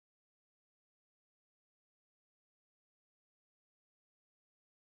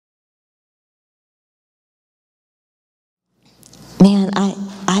Man,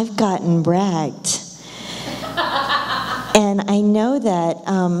 I've gotten bragged. And I know that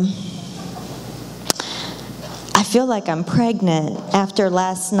I feel like I'm pregnant after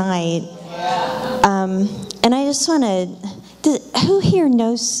last night. And I just want to, who here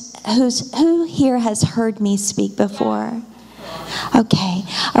knows, who here has heard me speak before? Okay,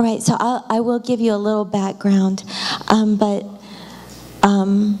 all right, so I will give you a little background. But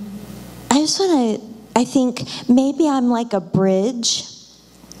I just want to, I think maybe I'm like a bridge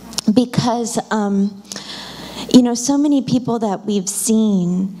because, so many people that we've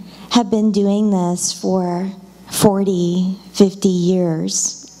seen have been doing this for 40, 50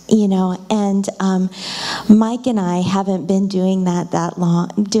 years. And Mike and I haven't been doing this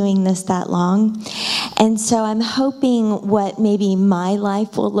that long. And so I'm hoping what maybe my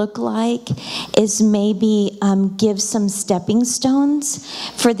life will look like is maybe give some stepping stones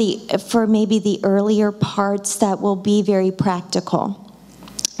for maybe the earlier parts that will be very practical.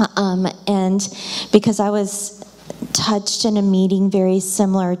 And because I was touched in a meeting very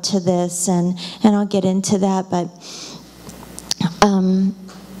similar to this, and I'll get into that, but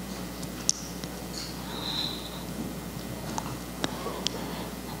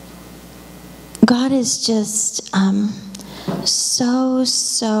God is just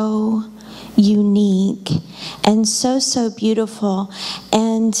so unique and so beautiful,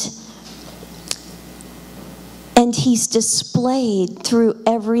 and He's displayed through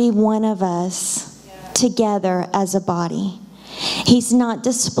every one of us together as a body. He's not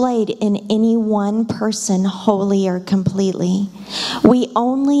displayed in any one person wholly or completely. We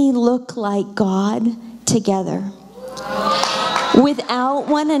only look like God together. Without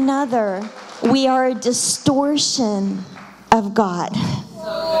one another, we are a distortion of God.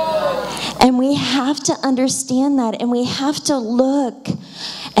 And we have to understand that, and we have to look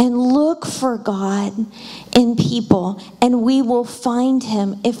for God in people, and we will find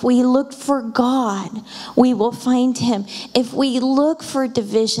Him. If we look for God, we will find Him. If we look for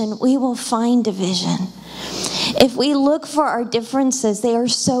division, we will find division. If we look for our differences, they are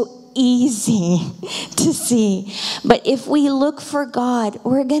so easy to see. But if we look for God,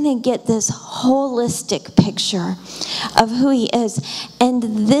 we're going to get this holistic picture of who He is. And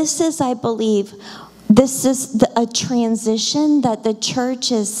this is, I believe, this is a transition that the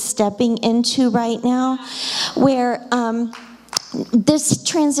church is stepping into right now, where this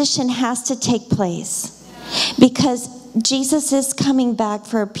transition has to take place because Jesus is coming back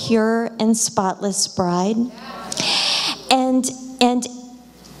for a pure and spotless bride. And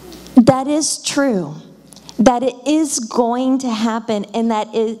that is true. That it is going to happen, and that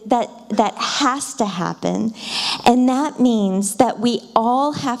has to happen. And that means that we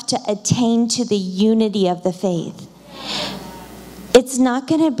all have to attain to the unity of the faith. It's not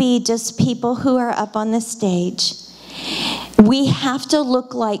going to be just people who are up on the stage. We have to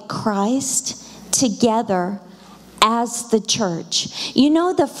look like Christ together as the church. You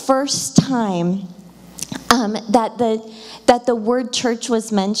know, the first time that the word church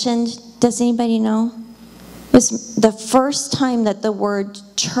was mentioned, does anybody know? Was the first time that the word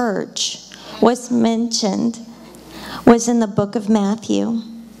church was mentioned was in the book of Matthew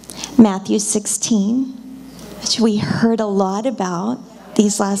 16, which we heard a lot about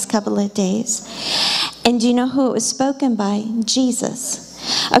these last couple of days. And do you know who it was spoken by? Jesus.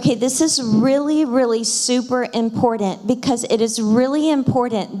 Okay, this is really super important, because it is really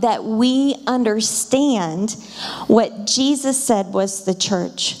important that we understand what Jesus said was the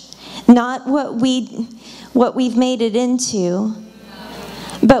church. Not what we've made it into,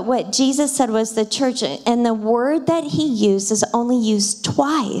 but what Jesus said was the church. And the word that He used is only used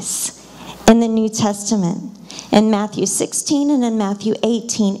twice in the New Testament, in Matthew 16 and in Matthew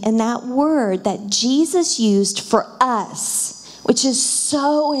 18. And that word that Jesus used for us, which is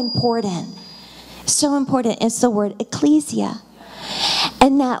so important, is the word ecclesia.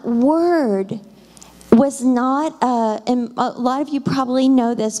 And that word was not, and a lot of you probably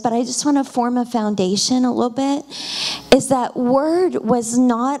know this, but I just want to form a foundation a little bit, is that word was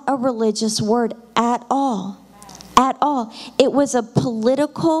not a religious word at all. At all. It was a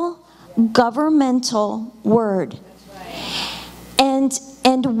political, governmental word. And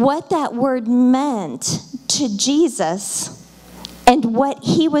what that word meant to Jesus, and what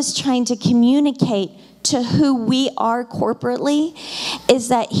He was trying to communicate to who we are corporately, is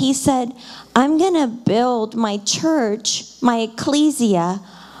that He said, I'm going to build my church, my ecclesia,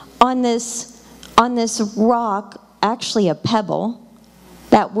 on this rock, actually a pebble.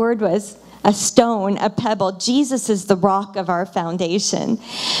 That word was a stone, a pebble. Jesus is the rock of our foundation.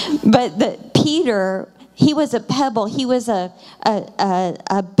 But Peter, he was a pebble. He was a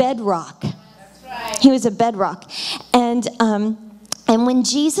bedrock. That's right. He was a bedrock. And And when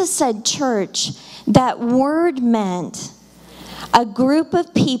Jesus said church, that word meant a group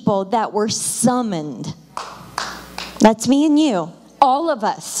of people that were summoned. That's me and you. All of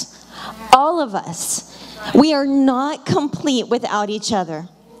us. All of us. We are not complete without each other.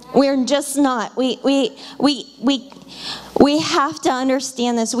 We're just not. We have to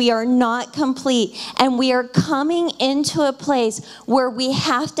understand this. We are not complete. And we are coming into a place where we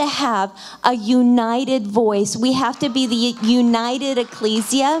have to have a united voice. We have to be the united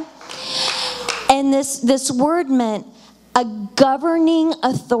ecclesia. And this word meant a governing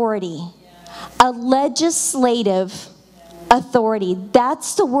authority, a legislative authority.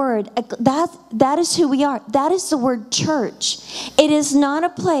 That's the word. That is who we are. That is the word church. It is not a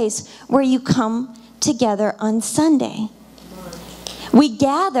place where you come together on Sunday. We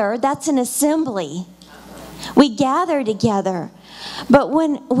gather, that's an assembly. We gather together. But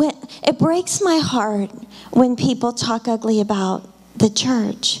when it breaks my heart when people talk ugly about the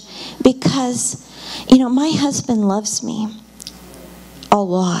church, because my husband loves me a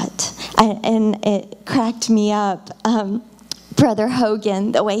lot. And it cracked me up. Brother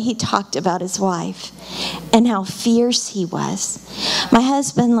Hogan, the way he talked about his wife and how fierce he was. My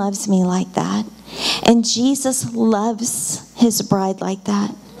husband loves me like that. And Jesus loves his bride like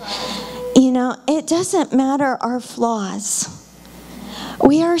that. It doesn't matter our flaws.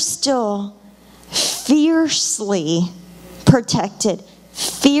 We are still fiercely protected,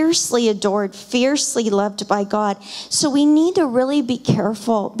 fiercely adored, fiercely loved by God. So we need to really be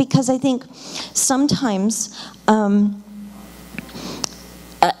careful, because I think sometimes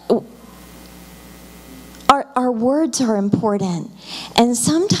our words are important. And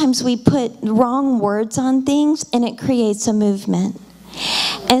sometimes we put wrong words on things and it creates a movement.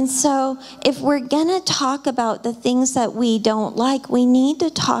 And so if we're going to talk about the things that we don't like, we need to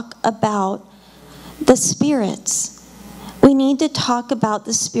talk about the spirits. We need to talk about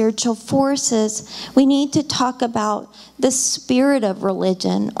the spiritual forces. We need to talk about the spirit of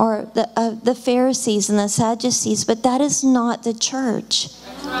religion, or the Pharisees and the Sadducees, but that is not the church.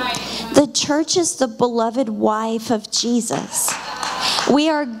 The church is the beloved wife of Jesus.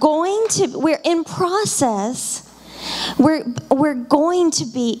 We're in process. We're going to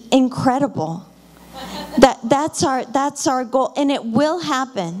be incredible. That's our goal, and it will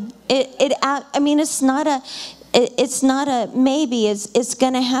happen. It's not a maybe. It's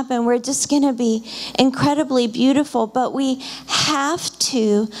going to happen. We're just going to be incredibly beautiful, but we have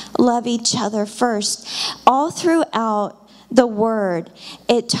to love each other first. All throughout the word,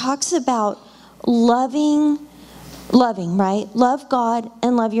 it talks about loving, right? Love God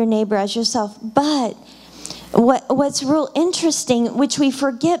and love your neighbor as yourself. But what's real interesting, which we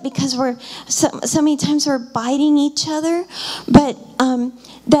forget because we're so many times we're biting each other, but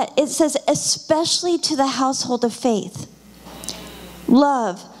that it says, especially to the household of faith.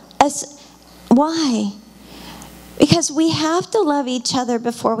 Love. Why? Because we have to love each other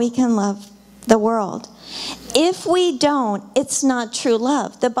before we can love the world. If we don't, it's not true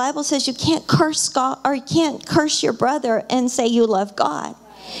love. The Bible says you can't curse God, or you can't curse your brother and say you love God.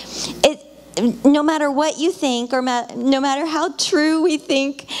 No matter what you think, or no matter how true we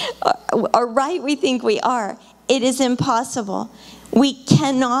think or right we think we are, it is impossible. We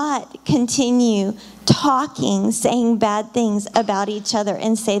cannot continue talking, saying bad things about each other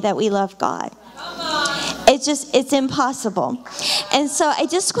and say that we love God. It's impossible. And so I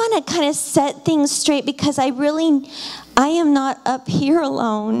just want to kind of set things straight, because I am not up here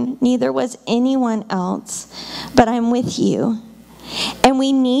alone, neither was anyone else, but I'm with you. And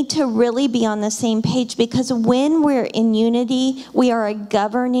we need to really be on the same page, because when we're in unity, we are a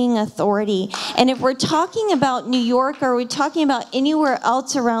governing authority. And if we're talking about New York, or we're talking about anywhere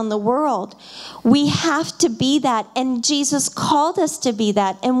else around the world, we have to be that. And Jesus called us to be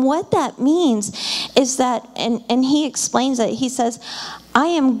that. And what that means is that, and he explains it, he says, I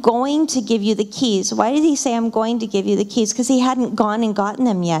am going to give you the keys. Why did he say I'm going to give you the keys? Because he hadn't gone and gotten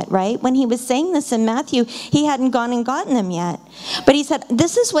them yet, right? When he was saying this in Matthew, he hadn't gone and gotten them yet. But he said,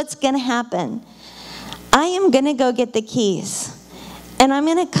 this is what's going to happen. I am going to go get the keys. And I'm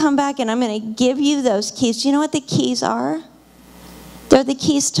going to come back and I'm going to give you those keys. Do you know what the keys are? They're the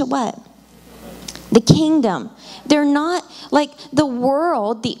keys to what? The kingdom. They're not like the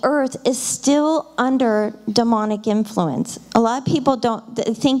world, the earth is still under demonic influence. A lot of people don't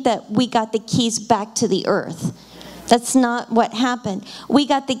think that we got the keys back to the earth. That's not what happened. We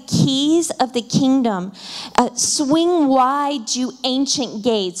got the keys of the kingdom. Swing wide, you ancient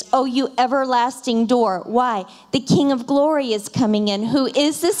gates. Oh, you everlasting door. Why? The King of Glory is coming in. Who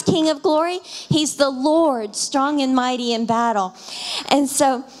is this King of Glory? He's the Lord, strong and mighty in battle. And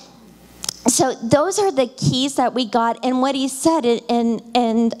so So those are the keys that we got, and what he said,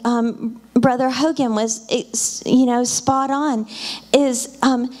 and Brother Hogan was, spot on. Is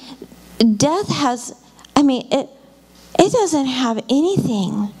death has, it doesn't have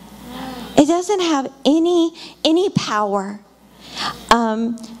anything. It doesn't have any power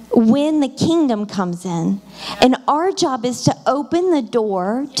when the kingdom comes in. And our job is to open the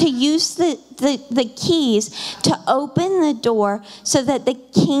door, to use the keys to open the door so that the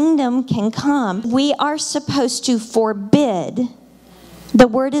kingdom can come. We are supposed to forbid, the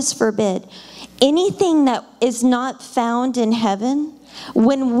word is forbid, anything that is not found in heaven.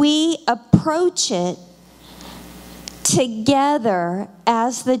 When we approach it together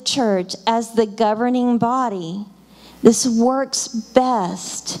as the church, as the governing body, this works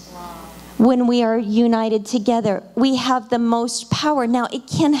best when we are united together. We have the most power. Now, it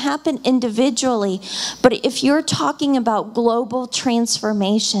can happen individually, but if you're talking about global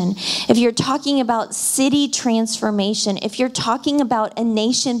transformation, if you're talking about city transformation, if you're talking about a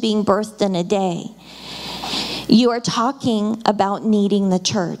nation being birthed in a day, you are talking about needing the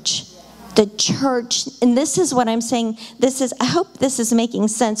church. The church, and this is what I'm saying, I hope this is making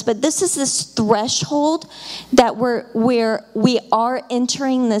sense, but this is this threshold that we are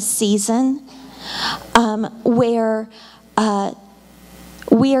entering this season where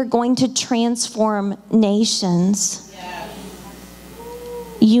we are going to transform nations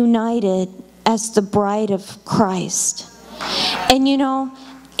united as the bride of Christ. And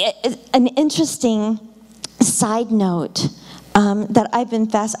an interesting side note, that I've been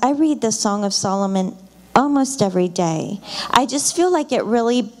I read the Song of Solomon almost every day. I just feel like it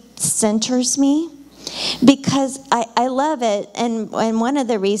really centers me because I love it, and one of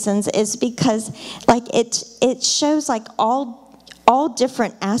the reasons is because it shows all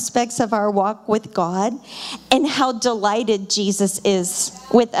different aspects of our walk with God and how delighted Jesus is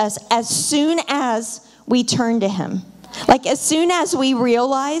with us as soon as we turn to him. Like as soon as we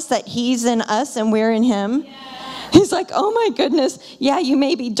realize that he's in us and we're in him. He's like, oh my goodness, yeah, you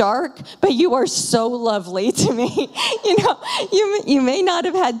may be dark, but you are so lovely to me. You may not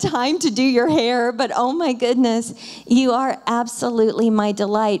have had time to do your hair, but oh my goodness, you are absolutely my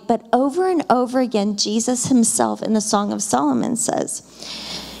delight. But over and over again, Jesus himself in the Song of Solomon says,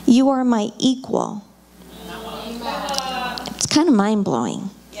 you are my equal. It's kind of mind-blowing.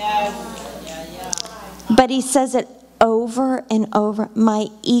 But he says it over and over, my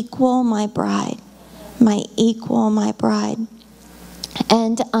equal, my bride. My equal, my bride.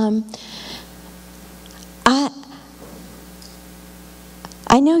 And I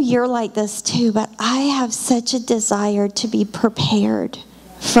know you're like this too, but I have such a desire to be prepared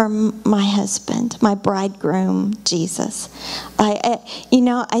for my husband, my bridegroom, Jesus. I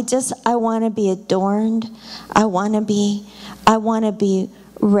want to be adorned. I want to be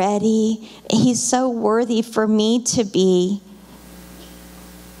ready. He's so worthy for me to be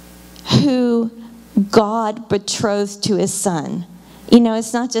who God betrothed to his son.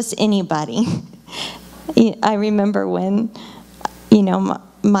 It's not just anybody. I remember when,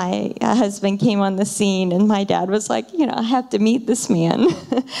 my husband came on the scene and my dad was like, I have to meet this man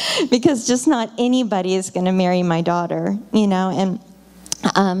because just not anybody is going to marry my daughter, and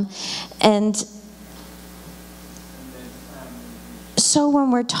so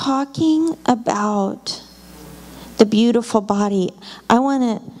when we're talking about the beautiful body, I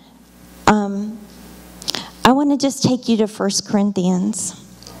want to just take you to 1 Corinthians.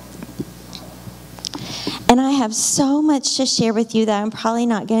 And I have so much to share with you that I'm probably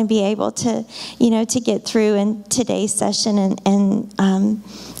not going to be able to, to get through in today's session and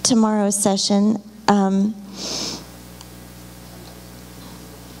tomorrow's session.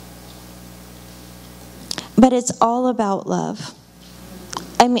 But it's all about love.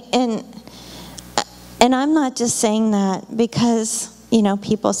 I mean, and I'm not just saying that because,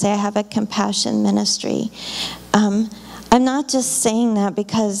 people say I have a compassion ministry. I'm not just saying that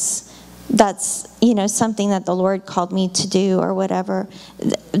because that's, something that the Lord called me to do or whatever.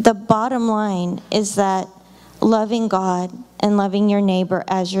 The bottom line is that loving God and loving your neighbor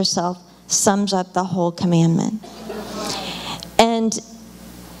as yourself sums up the whole commandment. And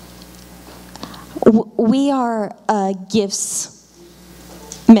we are a gifts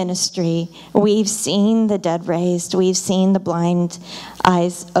ministry. We've seen the dead raised. We've seen the blind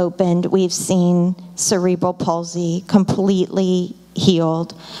eyes opened. We've seen cerebral palsy completely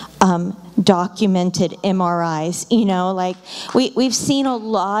healed. Documented MRIs, we've seen a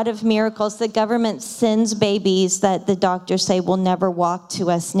lot of miracles. The government sends babies that the doctors say will never walk to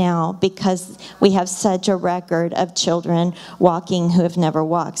us now because we have such a record of children walking who have never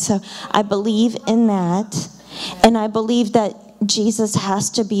walked. So I believe in that, and I believe that Jesus has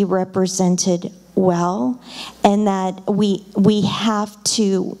to be represented well, and that we have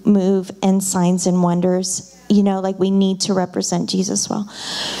to move in signs and wonders. Like we need to represent Jesus well.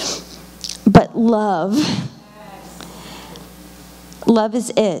 But love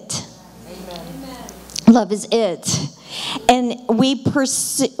is it. Love is it. And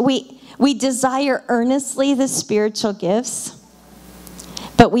we desire earnestly the spiritual gifts,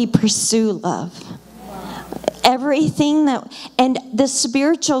 but we pursue love. Everything and the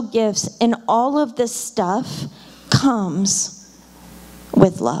spiritual gifts and all of this stuff comes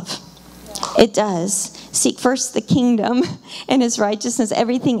with love. It does. Seek first the kingdom and his righteousness.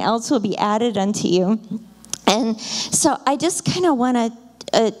 Everything else will be added unto you. And so I just kind of want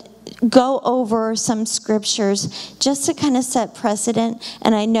to go over some scriptures just to kind of set precedent.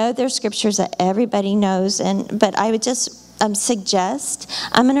 And I know there's scriptures that everybody knows, but I would just suggest,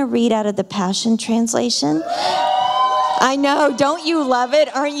 I'm going to read out of the Passion Translation. I know, don't you love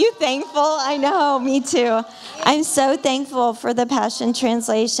it? Aren't you thankful? I know, me too. I'm so thankful for the Passion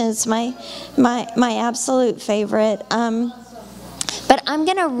Translation. It's my absolute favorite. But I'm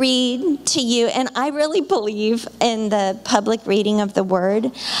going to read to you, and I really believe in the public reading of the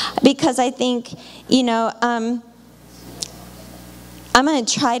Word, because I think, I'm going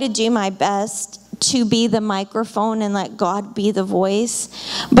to try to do my best to be the microphone and let God be the voice.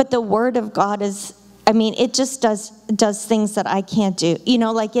 But the Word of God is, it just does things that I can't do.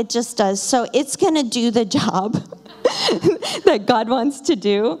 It just does. So it's going to do the job that God wants to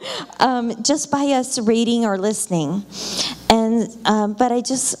do, just by us reading or listening. And but I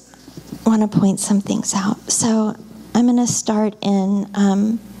just want to point some things out. So I'm going to start in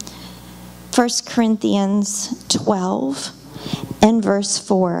 1 Corinthians 12 and verse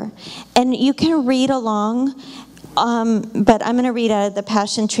 4. And you can read along, but I'm going to read out of the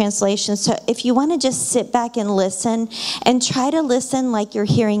Passion Translation. So if you want to just sit back and listen, and try to listen like you're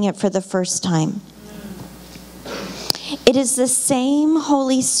hearing it for the first time. It is the same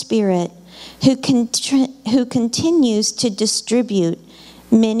Holy Spirit who continues to distribute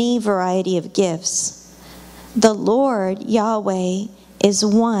many variety of gifts. The Lord, Yahweh, is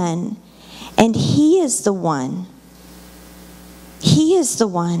one, and He is the one. He is the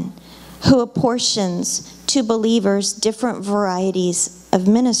one who apportions to believers different varieties of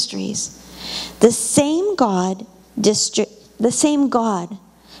ministries. The same God.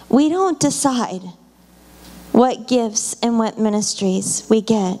 We don't decide what gifts and what ministries we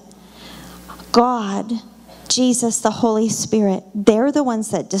get. God, Jesus, the Holy Spirit, they're the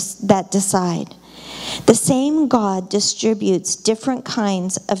ones that decide. The same God distributes different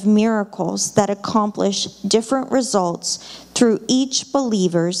kinds of miracles that accomplish different results through each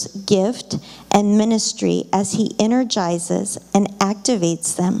believer's gift and ministry as he energizes and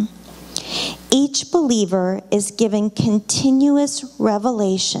activates them. Each believer is given continuous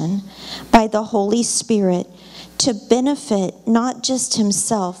revelation by the Holy Spirit to benefit not just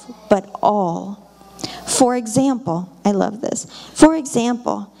himself, but all. For example, I love this. For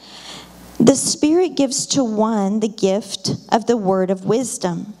example, the Spirit gives to one the gift of the word of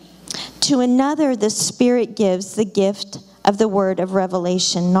wisdom. To another, the Spirit gives the gift of the word of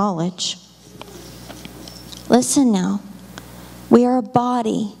revelation knowledge. Listen now. We are a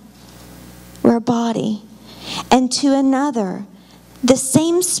body. We're a body. And to another, the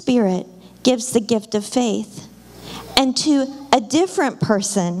same Spirit gives the gift of faith. And to a different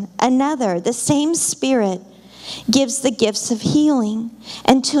person, another, the same Spirit gives the gifts of healing.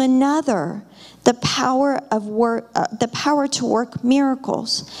 And to another, the power to work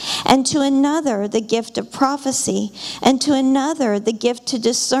miracles. And to another, the gift of prophecy. And to another, the gift to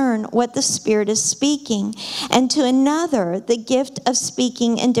discern what the Spirit is speaking. And to another, the gift of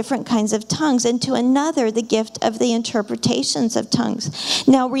speaking in different kinds of tongues. And to another, the gift of the interpretations of tongues.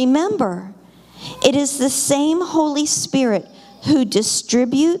 Now remember, it is the same Holy Spirit who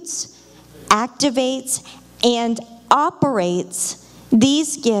distributes, activates, and operates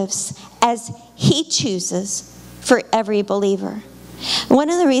these gifts as He chooses for every believer.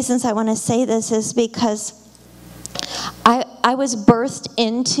 One of the reasons I want to say this is because I was birthed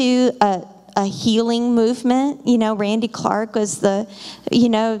into a healing movement. Randy Clark was the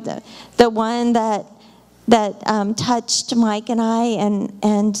one that touched Mike and I,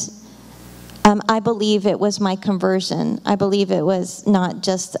 and I believe it was my conversion. I believe it was not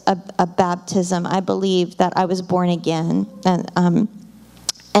just a baptism. I believe that I was born again.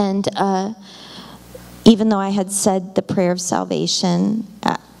 And even though I had said the prayer of salvation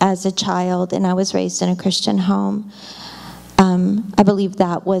as a child, and I was raised in a Christian home, I believe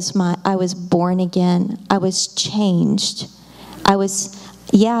that was I was born again. I was changed. I was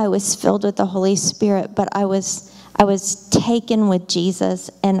filled with the Holy Spirit, but I was I was taken with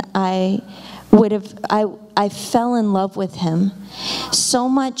Jesus, and I fell in love with him. So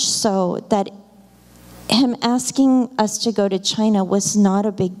much so that him asking us to go to China was not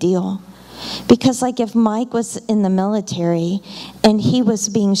a big deal. Because like if Mike was in the military and he was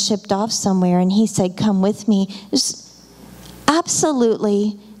being shipped off somewhere and he said, come with me, there's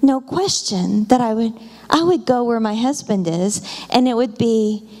absolutely no question that I would go where my husband is, and it would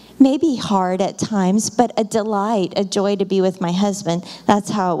be maybe hard at times, but a delight, a joy to be with my husband. That's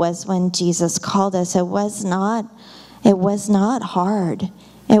how it was when Jesus called us. It was not hard.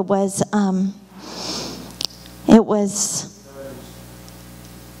 It was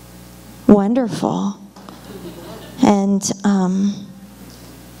wonderful and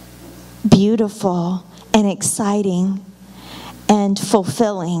beautiful and exciting and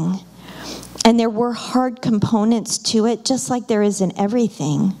fulfilling. And there were hard components to it, just like there is in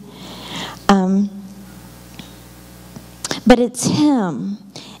everything. But it's him.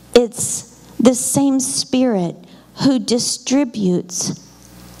 It's the same Spirit who distributes,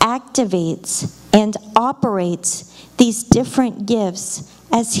 activates, and operates these different gifts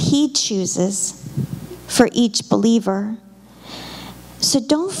as he chooses for each believer. So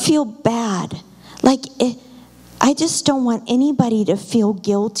don't feel bad. I just don't want anybody to feel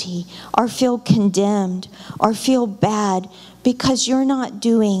guilty or feel condemned or feel bad because you're not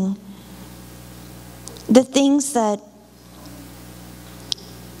doing the things that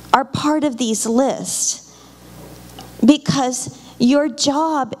are part of these lists, because your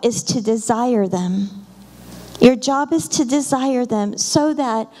job is to desire them. Your job is to desire them so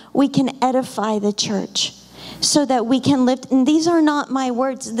that we can edify the church, so that we can lift, and these are not my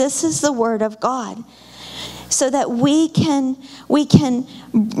words, this is the word of God, so that we can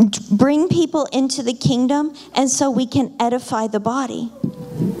bring people into the kingdom, and so we can edify the body.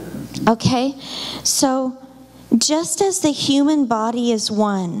 Okay? So just as the human body is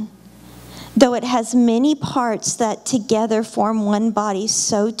one, though it has many parts that together form one body,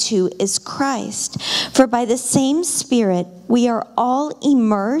 so too is Christ. For by the same Spirit we are all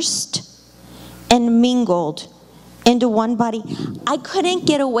immersed and mingled into one body. I couldn't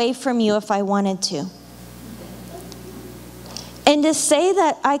get away from you if I wanted to. And to say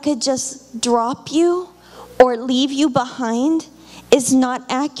that I could just drop you or leave you behind is not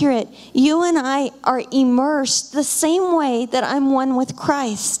accurate. You and I are immersed the same way that I'm one with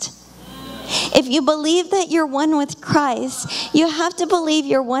Christ. If you believe that you're one with Christ, you have to believe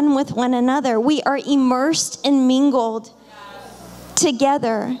you're one with one another. We are immersed and mingled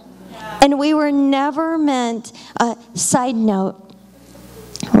together. And we were never meant, side note,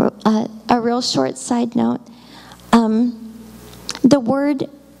 a real short side note. The word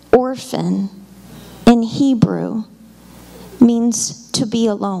orphan in Hebrew means to be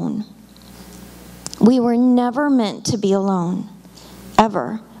alone. We were never meant to be alone,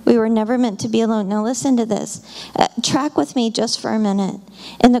 ever. We were never meant to be alone. Now listen to this. Track with me just for a minute.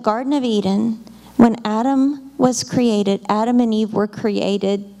 In the Garden of Eden, when Adam was created, Adam and Eve were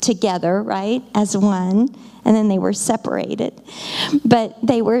created together, right, as one, and then they were separated. But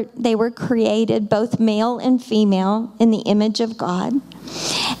they were created both male and female in the image of God.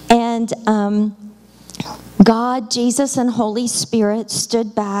 And God, Jesus, and Holy Spirit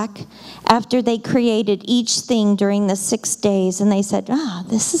stood back after they created each thing during the 6 days, and they said,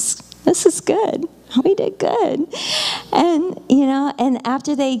 this is good. We did good. And, and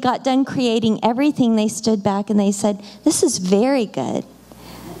after they got done creating everything, they stood back and they said, this is very good.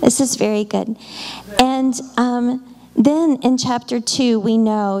 This is very good. And then in chapter 2, we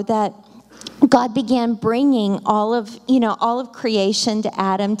know that God began bringing all of creation to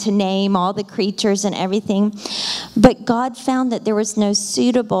Adam to name all the creatures and everything. But God found that there was no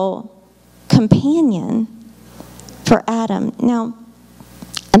suitable companion for Adam. Now,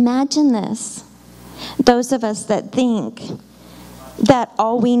 imagine this. Those of us that think that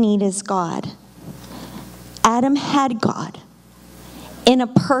all we need is God. Adam had God in a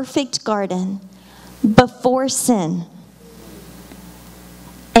perfect garden before sin.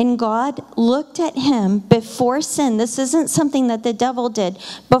 And God looked at him before sin. This isn't something that the devil did.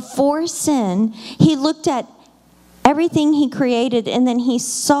 Before sin, he looked at everything he created, and then he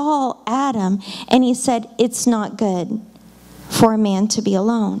saw Adam, and he said, it's not good for a man to be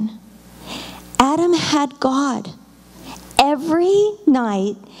alone. Adam had God. Every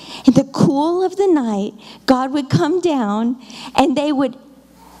night, in the cool of the night, God would come down, and they would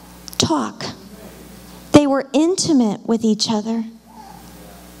talk. They were intimate with each other.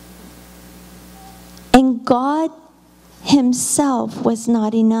 And God himself was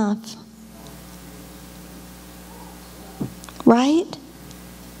not enough. Right?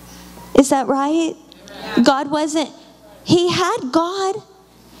 Is that right? God wasn't, he had God.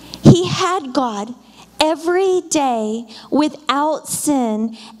 He had God every day without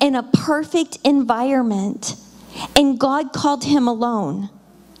sin in a perfect environment. And God called him alone.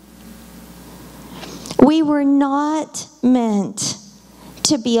 We were not meant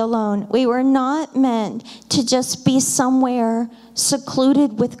to be alone. We were not meant to just be somewhere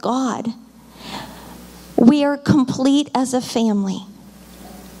secluded with God. We are complete as a family.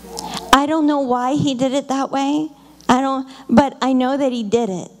 I don't know why he did it that way. But I know that he did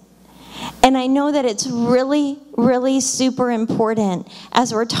it. And I know that it's really, really super important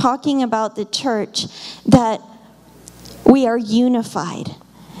as we're talking about the church that we are unified.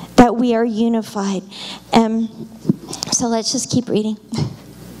 That we are unified. So let's just keep reading.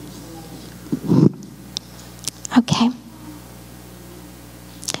 Okay.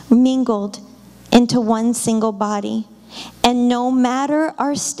 Mingled into one single body. And no matter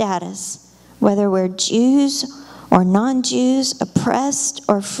our status, whether we're Jews or non-Jews, oppressed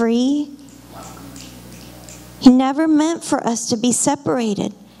or free, he never meant for us to be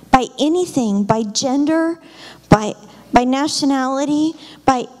separated by anything, by gender, by nationality,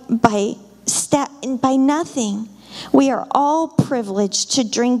 by nothing. We are all privileged to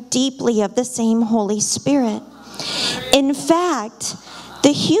drink deeply of the same Holy Spirit. In fact,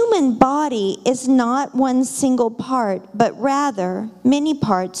 the human body is not one single part, but rather many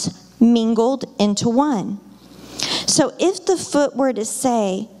parts mingled into one. So if the foot were to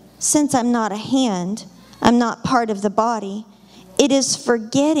say, since I'm not a hand, I'm not part of the body, it is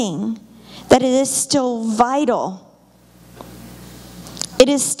forgetting that it is still vital. It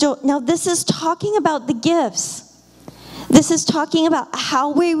is still, now this is talking about the gifts. This is talking about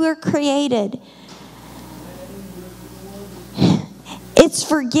how we were created. It's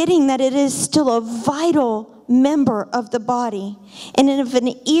forgetting that it is still a vital member of the body. And if an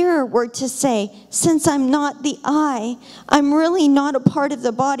ear were to say, since I'm not the eye, I'm really not a part of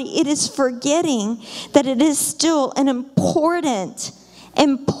the body, it is forgetting that it is still an important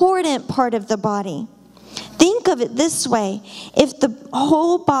part of the body. Think of it this way. If the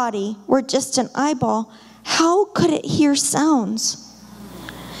whole body were just an eyeball, how could it hear sounds?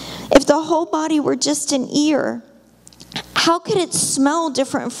 If the whole body were just an ear, how could it smell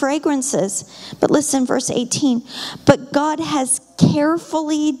different fragrances? But listen, verse 18. But God has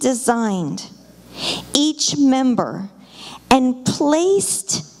carefully designed each member and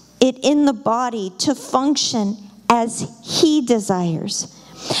placed it in the body to function as he desires.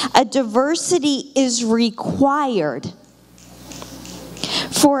 A diversity is required.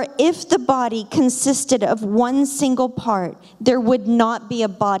 For if the body consisted of one single part, there would not be a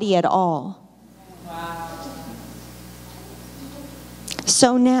body at all. Wow.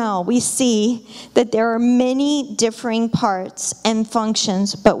 So now we see that there are many differing parts and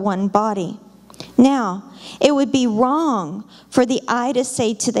functions, but one body. Now, it would be wrong for the eye to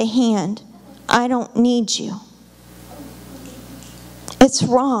say to the hand, I don't need you. It's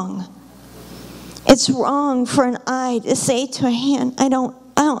wrong. It's wrong for an eye to say to a hand, I don't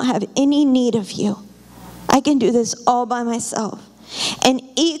have any need of you. I can do this all by myself. And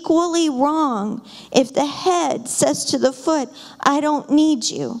equally wrong if the head says to the foot, I don't need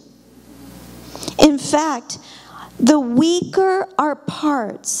you. In fact, the weaker our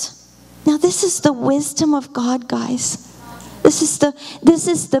parts. Now this is the wisdom of God, guys. This is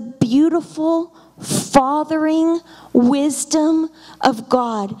the beautiful fathering wisdom of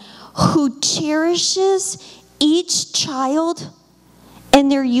God, who cherishes each child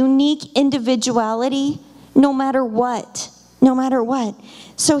and their unique individuality no matter what. No matter what.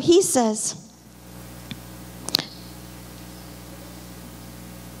 So he says,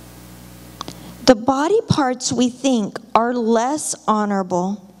 the body parts we think are less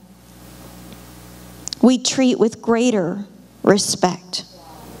honorable, we treat with greater respect.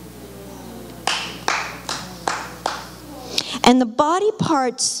 And the body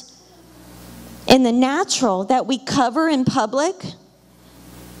parts in the natural that we cover in public,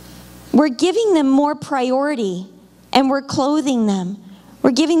 we're giving them more priority. And we're clothing them.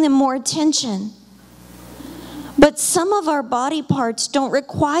 We're giving them more attention. But some of our body parts don't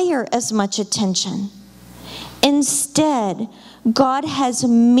require as much attention. Instead, God has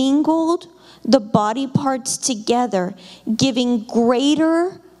mingled the body parts together, giving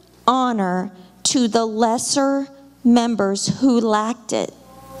greater honor to the lesser members who lacked it.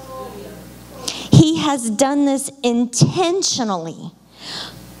 He has done this intentionally.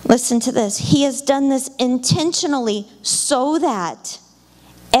 Listen to this. He has done this intentionally so that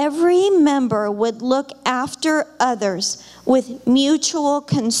every member would look after others with mutual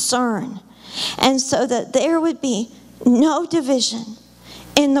concern, and so that there would be no division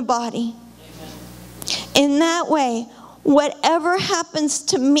in the body. In that way, whatever happens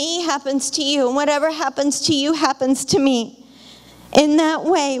to me happens to you, and whatever happens to you happens to me. In that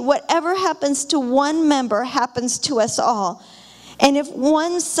way, whatever happens to one member happens to us all. And if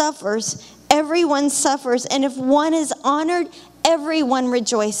one suffers, everyone suffers. And if one is honored, everyone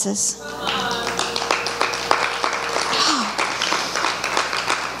rejoices.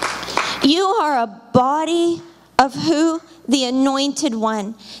 You are a body of who? The anointed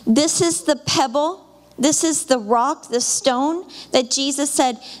one. This is the pebble. This is the rock, the stone that Jesus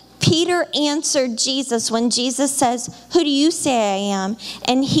said. Peter answered Jesus when Jesus says, who do you say I am?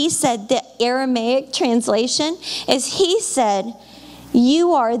 And he said, the Aramaic translation is, he said,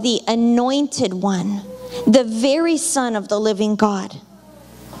 you are the anointed one, the very Son of the living God.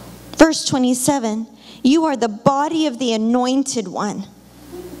 Verse 27, you are the body of the anointed one.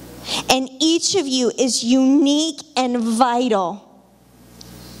 And each of you is unique and vital.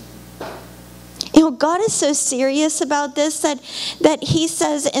 You know, God is so serious about this that he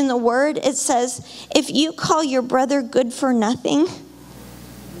says in the word, it says, if you call your brother good for nothing,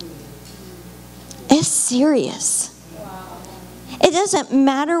 it's serious. It doesn't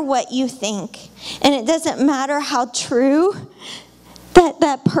matter what you think, and it doesn't matter how true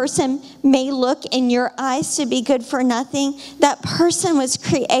that person may look in your eyes to be good for nothing. That person was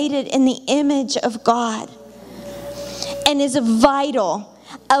created in the image of God and is a vital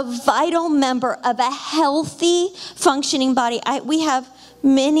member of a healthy, functioning body. We have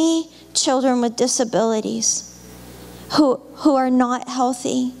many children with disabilities who are not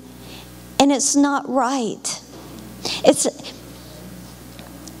healthy, and it's not right.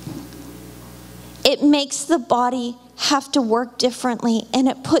 It makes the body have to work differently, and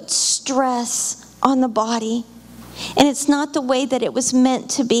it puts stress on the body, and it's not the way that it was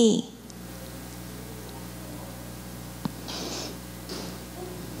meant to be.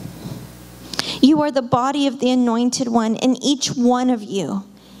 You are the body of the anointed one, and each one of you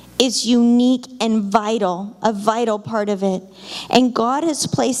is unique and vital, a vital part of it. And God has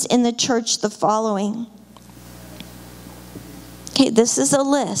placed in the church the following. Okay, this is a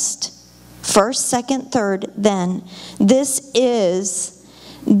list. First, second, third, then. This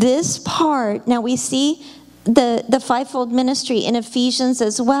part. Now we see the fivefold ministry in Ephesians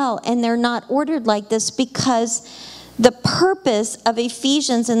as well, and they're not ordered like this because the purpose of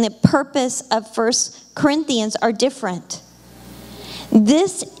Ephesians and the purpose of 1 Corinthians are different.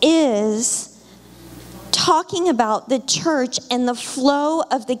 This is talking about the church and the flow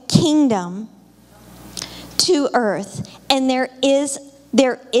of the kingdom to earth. And there is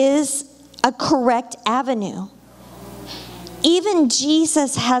a correct avenue. Even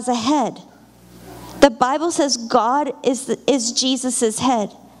Jesus has a head. The Bible says God is Jesus'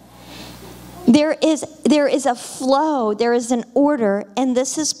 head. There is a flow, there is an order, and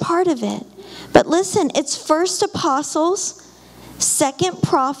this is part of it. But listen, it's first apostles, second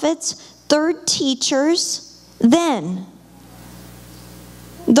prophets, third teachers, then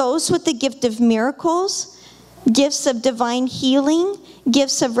those with the gift of miracles, gifts of divine healing,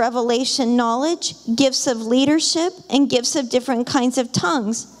 gifts of revelation knowledge, gifts of leadership, and gifts of different kinds of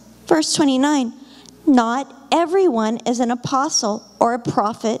tongues. Verse 29, not everyone is an apostle or a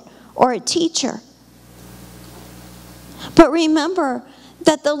prophet or a teacher. But remember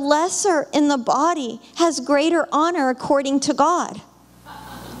that the lesser in the body has greater honor according to God.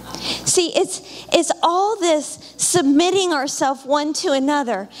 See, it's all this submitting ourselves one to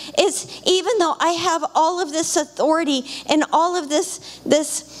another. It's even though I have all of this authority and all of this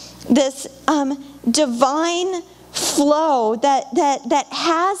divine flow that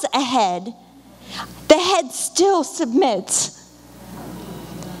has a head, the head still submits.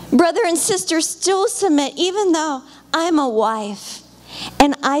 Brother and sister still submit, even though I'm a wife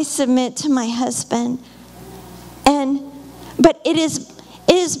and I submit to my husband. But it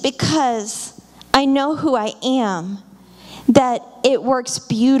is because I know who I am that it works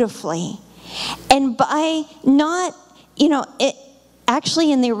beautifully. And by not, it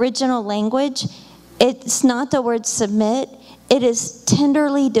actually in the original language, it's not the word submit, it is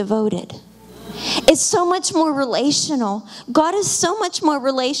tenderly devoted. It's so much more relational. God is so much more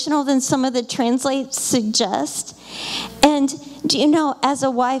relational than some of the translates suggest. And do you know, as a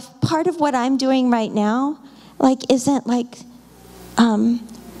wife, part of what I'm doing right now, isn't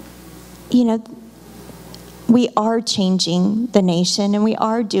we are changing the nation, and we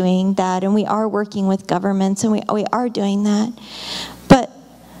are doing that, and we are working with governments, and we are doing that.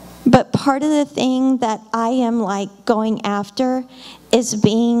 But part of the thing that I am going after is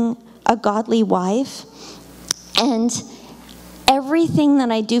being a godly wife. And everything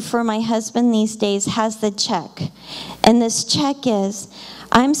that I do for my husband these days has the check. And this check is,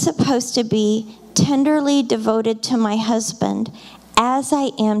 I'm supposed to be tenderly devoted to my husband as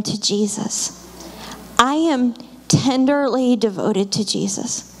I am to Jesus. I am tenderly devoted to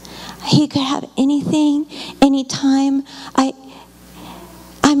Jesus. He could have anything, anytime.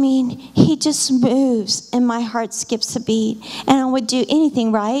 I mean, he just moves and my heart skips a beat. And I would do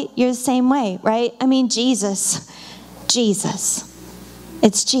anything, right? You're the same way, right? I mean, Jesus.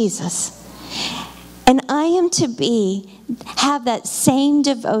 It's Jesus. And I am to have that same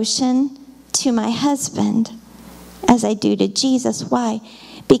devotion to my husband as I do to Jesus. Why?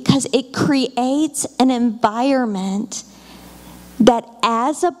 Because it creates an environment that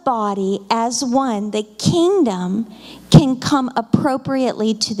as a body, as one, the kingdom can come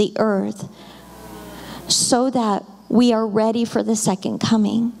appropriately to the earth so that we are ready for the second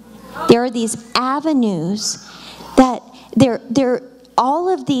coming. There are these avenues that they're all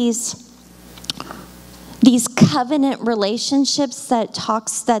of these covenant relationships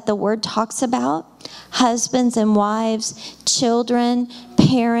that the word talks about, husbands and wives, children,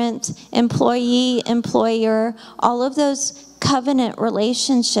 parent, employee, employer, all of those covenant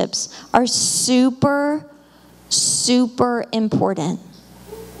relationships are super, super important.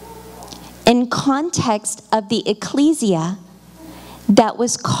 In context of the ecclesia that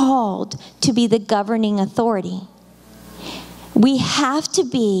was called to be the governing authority. We have to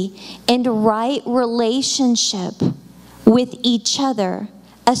be in right relationship with each other,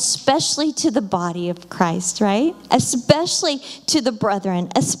 especially to the body of Christ, right? Especially to the brethren,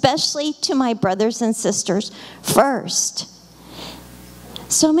 especially to my brothers and sisters first.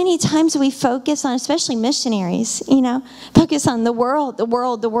 So many times we focus on, especially missionaries, focus on the world.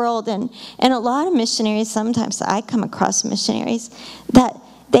 And a lot of missionaries, sometimes I come across missionaries that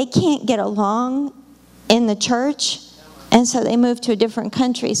they can't get along in the church, and so they move to a different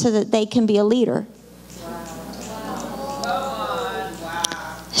country so that they can be a leader.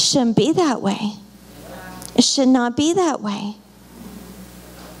 It shouldn't be that way. It should not be that way.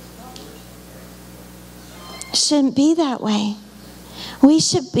 It shouldn't be that way. We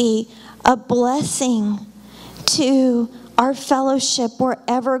should be a blessing to our fellowship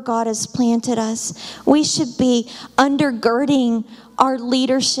wherever God has planted us. We should be undergirding our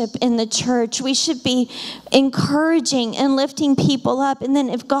leadership in the church. We should be encouraging and lifting people up. And then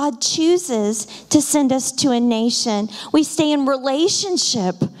if God chooses to send us to a nation, we stay in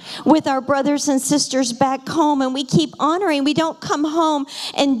relationship with our brothers and sisters back home, and we keep honoring. We don't come home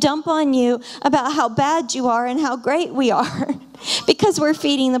and dump on you about how bad you are and how great we are because we're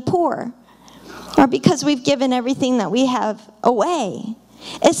feeding the poor or because we've given everything that we have away.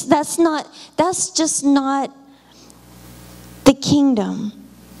 That's just not the kingdom.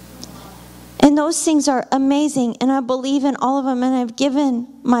 And those things are amazing, and I believe in all of them, and I've given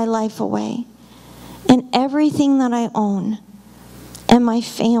my life away and everything that I own and my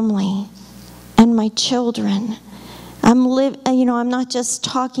family and my children. I'm not just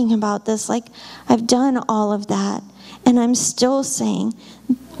talking about this, like I've done all of that, and I'm still saying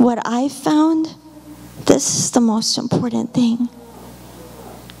what I found, this is the most important thing.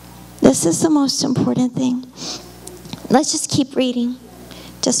 This is the most important thing. Let's just keep reading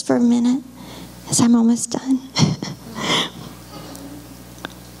just for a minute, because I'm almost done.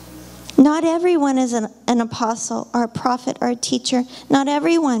 Not everyone is an apostle or a prophet or a teacher. Not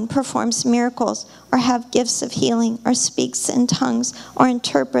everyone performs miracles or have gifts of healing or speaks in tongues or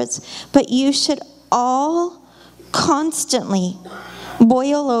interprets. But you should all constantly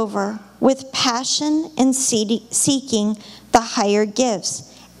boil over with passion and seeking the higher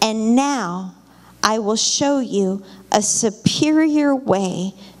gifts. And now I will show you a superior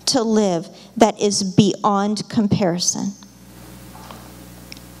way to live that is beyond comparison.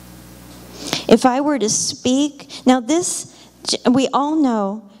 If I were to speak, now this, we all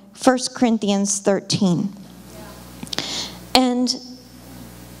know 1 Corinthians 13. And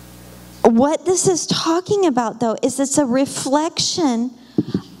what this is talking about, though, is it's a reflection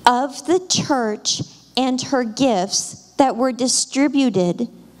of the church and her gifts that were distributed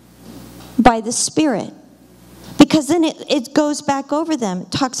by the Spirit. Because then it goes back over them.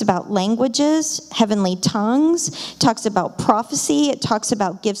 It talks about languages, heavenly tongues. It talks about prophecy. It talks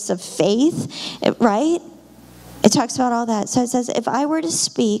about gifts of faith, right? It talks about all that. So it says, if I were to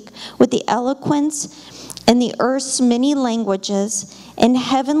speak with the eloquence and the earth's many languages and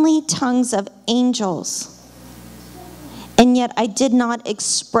heavenly tongues of angels, and yet I did not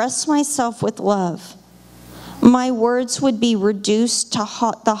express myself with love, my words would be reduced to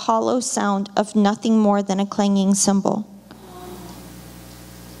the hollow sound of nothing more than a clanging cymbal.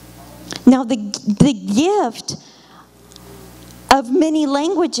 Now, the gift of many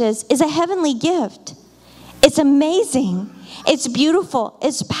languages is a heavenly gift. It's amazing. It's beautiful.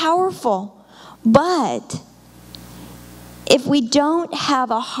 It's powerful. But if we don't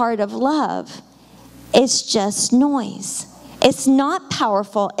have a heart of love, it's just noise. It's not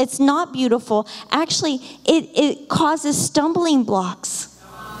powerful. It's not beautiful. Actually, it causes stumbling blocks.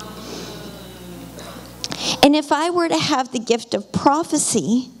 And if I were to have the gift of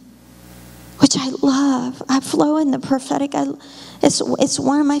prophecy, which I love, I flow in the prophetic. It's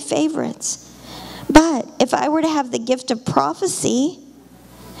one of my favorites. But if I were to have the gift of prophecy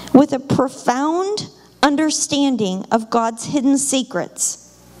with a profound understanding of God's hidden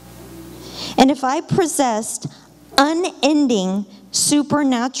secrets, and if I possessed unending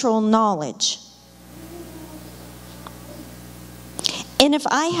supernatural knowledge, and if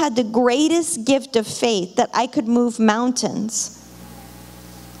I had the greatest gift of faith that I could move mountains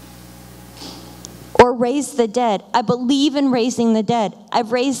or raise the dead. I believe in raising the dead.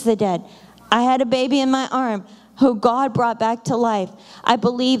 I've raised the dead. I had a baby in my arm who God brought back to life. I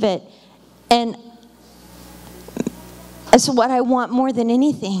believe it. And it's what I want more than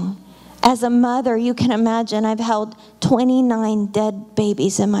anything. As a mother, you can imagine I've held 29 dead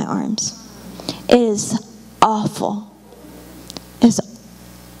babies in my arms. It is awful. It's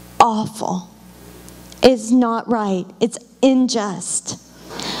awful. It's not right. It's unjust.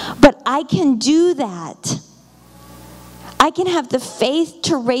 But I can do that. I can have the faith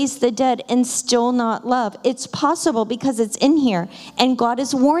to raise the dead and still not love. It's possible because it's in here. And God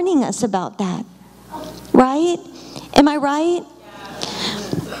is warning us about that. Right? Am I right?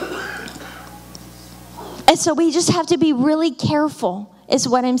 And so we just have to be really careful, is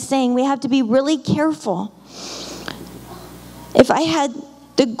what I'm saying. We have to be really careful. If I had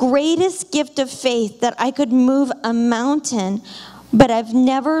the greatest gift of faith that I could move a mountain, but I've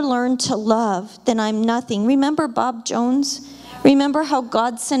never learned to love, then I'm nothing. Remember Bob Jones? Remember how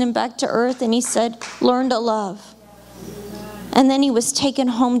God sent him back to earth and he said, learn to love. And then he was taken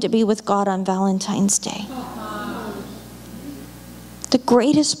home to be with God on Valentine's Day. The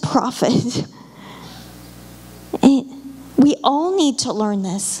greatest prophet. We all need to learn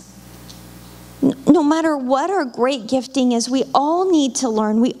this. No matter what our great gifting is, we all need to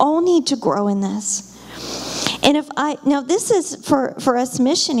learn. We all need to grow in this. And now this is for us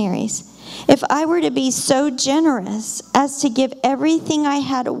missionaries. If I were to be so generous as to give everything I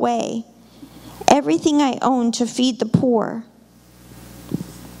had away, everything I owned to feed the poor,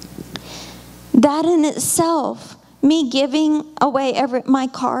 that in itself, me giving away my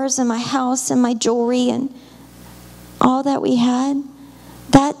cars and my house and my jewelry and all that we had,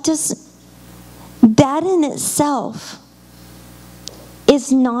 that in itself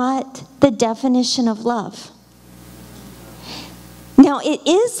is not the definition of love. Now it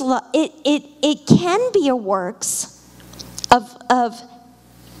is it can be a works of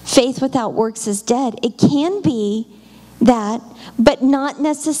faith without works is dead. It can be that, but not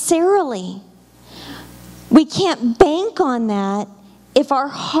necessarily. We can't bank on that if our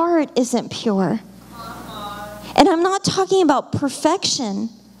heart isn't pure. And I'm not talking about perfection.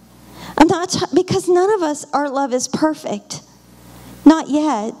 Because none of us, our love is perfect. Not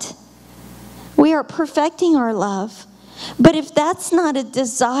yet. We are perfecting our love. But if that's not a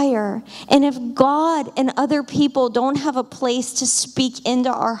desire, and if God and other people don't have a place to speak into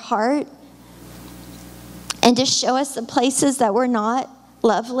our heart and to show us the places that we're not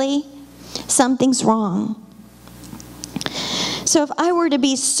lovely, something's wrong. So if I were to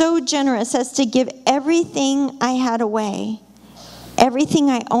be so generous as to give everything I had away, everything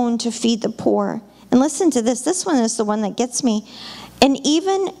I owned to feed the poor, and listen to this, this one is the one that gets me, and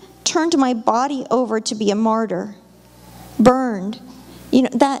even turned my body over to be a martyr, burned. You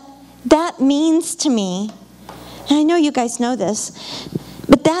know, that means to me, and I know you guys know this,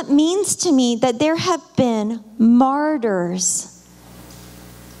 but that means to me that there have been martyrs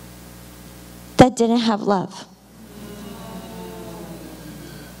that didn't have love.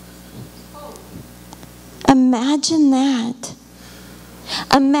 Imagine that.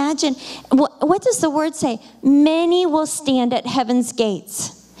 Imagine, what does the word say? Many will stand at heaven's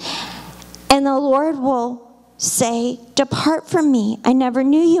gates, and the Lord will say, depart from me, I never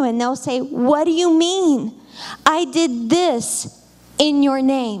knew you. And they'll say, what do you mean? I did this in your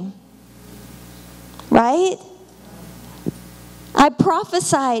name. Right? I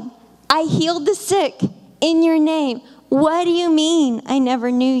prophesied, I healed the sick in your name. What do you mean? I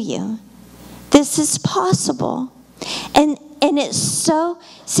never knew you. This is possible. And it's so,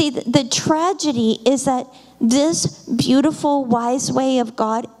 see, the tragedy is that this beautiful, wise way of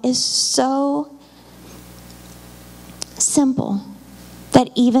God is so simple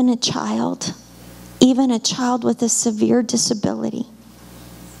that even a child with a severe disability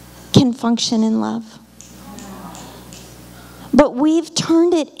can function in love. But we've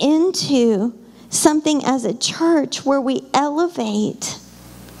turned it into something as a church where we elevate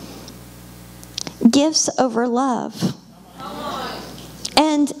gifts over love.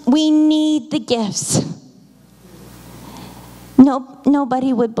 And we need the gifts.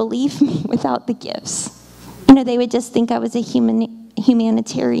 Nobody would believe me without the gifts. They would just think I was a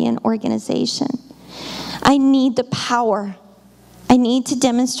humanitarian organization. I need the power. I need to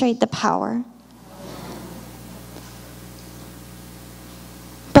demonstrate the power.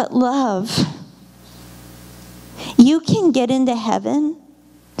 But love, you can get into heaven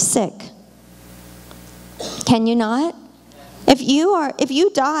sick. Can you not? If you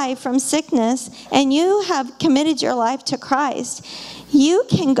die from sickness and you have committed your life to Christ, you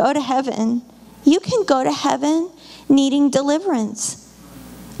can go to heaven. You can go to heaven needing deliverance.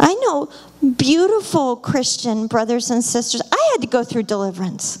 I know beautiful Christian brothers and sisters. I had to go through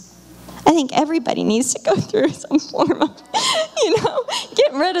deliverance. I think everybody needs to go through some form of,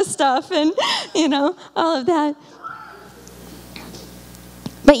 getting rid of stuff and, all of that.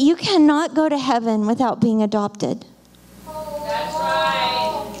 But you cannot go to heaven without being adopted. That's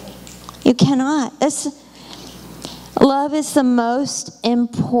right. You cannot. Love is the most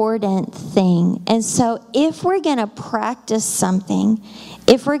important thing. And so if we're going to practice something,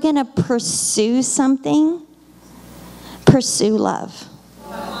 if we're going to pursue something, pursue love.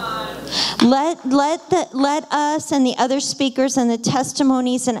 Let us and the other speakers and the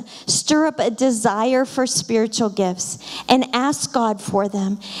testimonies and stir up a desire for spiritual gifts and ask God for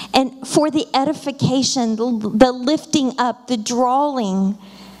them and for the edification, the lifting up, the drawing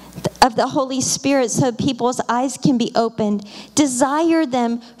of the Holy Spirit so people's eyes can be opened. Desire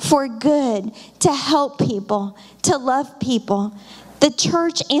them for good, to help people, to love people, the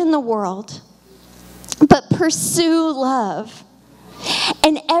church and the world. But pursue love.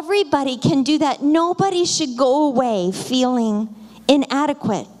 And everybody can do that. Nobody should go away feeling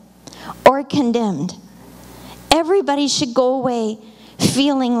inadequate or condemned. Everybody should go away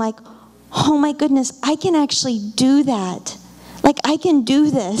feeling like, oh my goodness, I can actually do that. Like I can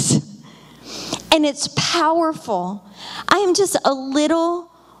do this. And it's powerful. I am just a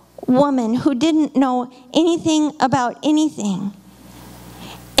little woman who didn't know anything about anything.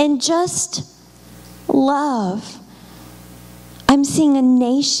 And just love. I'm seeing a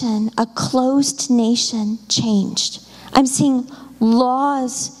nation, a closed nation, changed. I'm seeing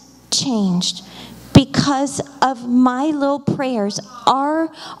laws changed because of my little prayers. Our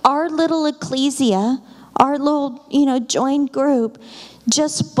little ecclesia, our little, joined group,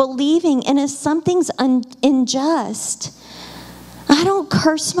 just believing. And if something's unjust, I don't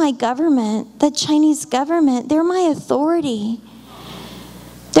curse my government, the Chinese government. They're my authority.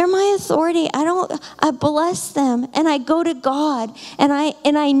 They're my authority. I bless them and I go to God and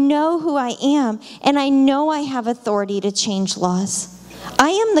I know who I am and I know I have authority to change laws. I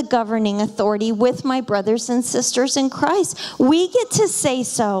am the governing authority with my brothers and sisters in Christ. We get to say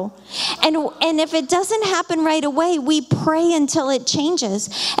so. And if it doesn't happen right away, we pray until it changes.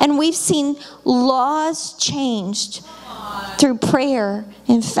 And we've seen laws changed through prayer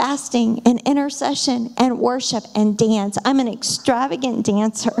and fasting and intercession and worship and dance. I'm an extravagant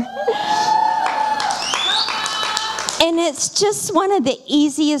dancer. And it's just one of the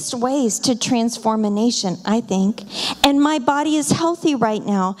easiest ways to transform a nation, I think. And my body is healthy right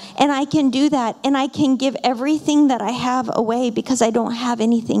now. And I can do that. And I can give everything that I have away because I don't have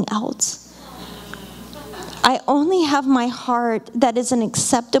anything else. I only have my heart that is an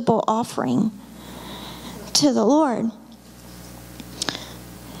acceptable offering to the Lord.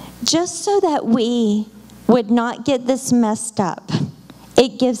 Just so that we would not get this messed up,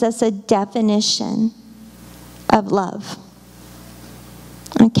 it gives us a definition of love.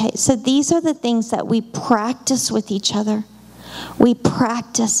 Okay, so these are the things that we practice with each other. We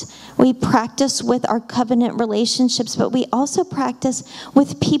practice with our covenant relationships, but we also practice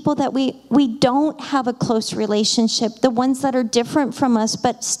with people that we don't have a close relationship, the ones that are different from us,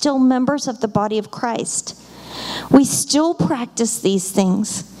 but still members of the body of Christ. We still practice these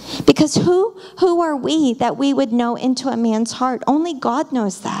things. Because who are we that we would know into a man's heart? Only God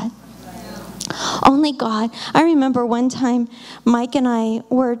knows that. Only God. I remember one time Mike and I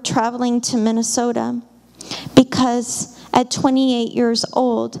were traveling to Minnesota because at 28 years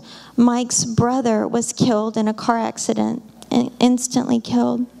old, Mike's brother was killed in a car accident, and instantly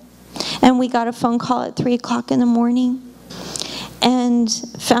killed. And we got a phone call at 3 o'clock in the morning and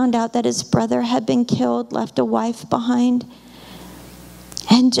found out that his brother had been killed, left a wife behind.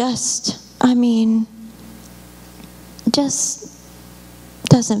 And just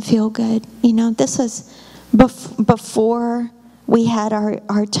doesn't feel good. This was before we had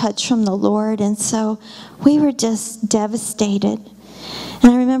our touch from the Lord. And so we were just devastated.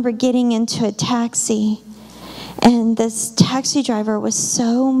 And I remember getting into a taxi, and this taxi driver was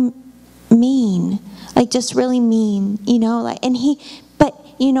so mean, like just really mean, you know, like, but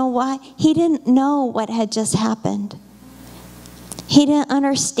you know why? He didn't know what had just happened. He didn't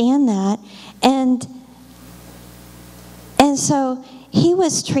understand that. And so he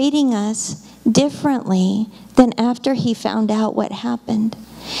was treating us differently than after he found out what happened.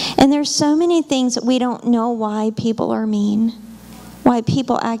 And there's so many things that we don't know why people are mean, why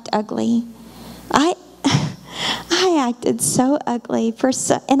people act ugly. I acted so ugly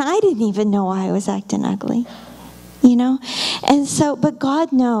and I didn't even know why I was acting ugly, you know? And so, but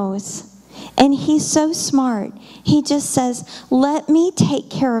God knows. And he's so smart. He just says, let me take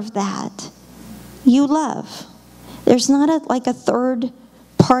care of that. You love. There's not like a third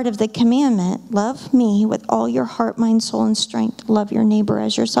part of the commandment. Love me with all your heart, mind, soul, and strength. Love your neighbor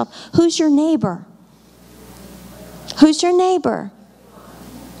as yourself. Who's your neighbor? Who's your neighbor?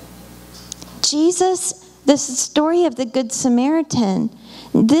 Jesus, this story of the Good Samaritan,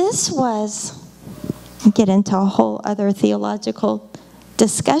 this was, I'll get into a whole other theological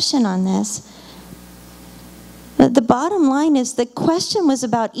discussion on this. But the bottom line is the question was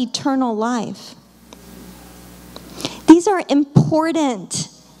about eternal life. These are important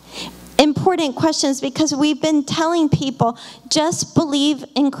questions, because we've been telling people, just believe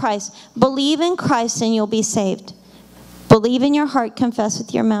in Christ. Believe in Christ and you'll be saved. Believe in your heart, confess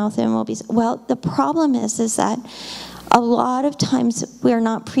with your mouth, and we'll be saved. Well, the problem is that a lot of times we're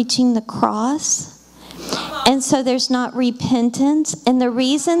not preaching the cross. And so there's not repentance. And the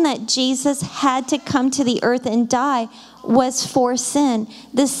reason that Jesus had to come to the earth and die was for sin.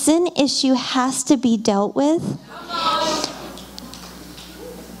 The sin issue has to be dealt with.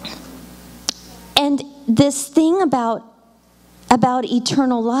 And this thing about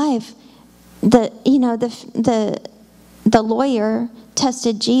eternal life, the lawyer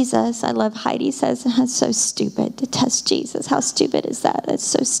tested Jesus. I love Heidi says, that's so stupid to test Jesus. How stupid is that? That's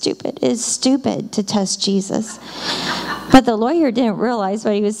so stupid. It is stupid to test Jesus. But the lawyer didn't realize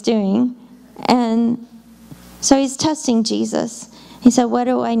what he was doing. And so he's testing Jesus. He said, what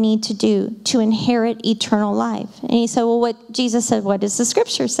do I need to do to inherit eternal life? And he said, well, what Jesus said, what does the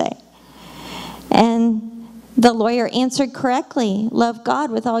scripture say? And the lawyer answered correctly. Love God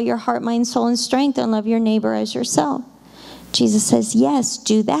with all your heart, mind, soul, and strength, and love your neighbor as yourself. Jesus says, yes,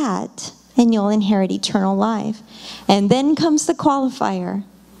 do that, and you'll inherit eternal life. And then comes the qualifier.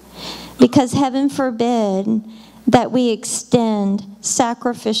 Because heaven forbid that we extend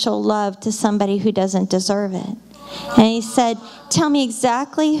sacrificial love to somebody who doesn't deserve it. And he said, tell me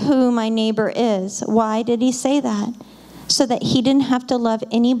exactly who my neighbor is. Why did he say that? So that he didn't have to love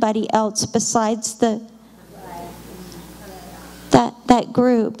anybody else besides that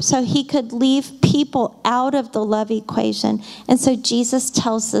group. So he could leave people out of the love equation. And so Jesus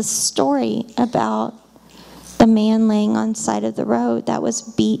tells this story about the man laying on the side of the road that was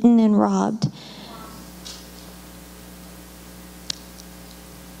beaten and robbed.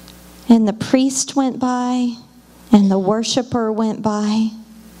 And the priest went by, and the worshiper went by.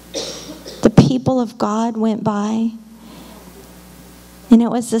 The people of God went by. And it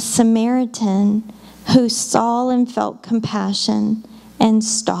was the Samaritan who saw and felt compassion and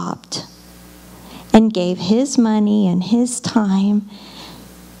stopped and gave his money and his time,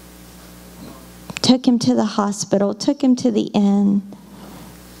 took him to the hospital, took him to the inn,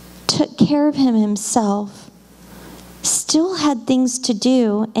 took care of him himself, still had things to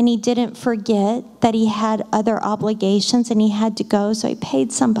do, and he didn't forget that he had other obligations and he had to go, so he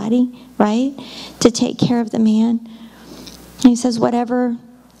paid somebody, right, to take care of the man. And he says, whatever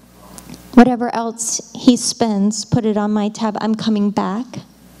else he spends, put it on my tab. I'm coming back.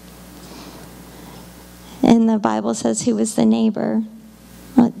 And the Bible says, who was the neighbor?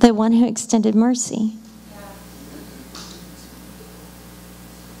 The one who extended mercy.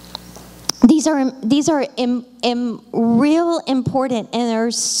 These are real important, and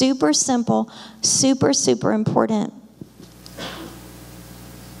they're super simple, super, super important.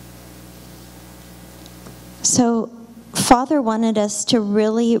 So Father wanted us to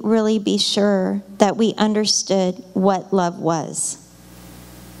really, really be sure that we understood what love was.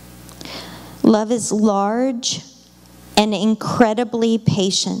 Love is large and incredibly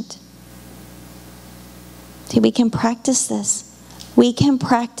patient. See, we can practice this. We can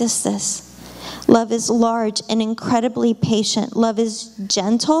practice this. Love is large and incredibly patient. Love is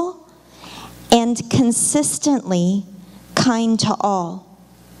gentle and consistently kind to all.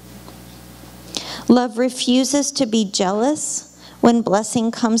 Love refuses to be jealous when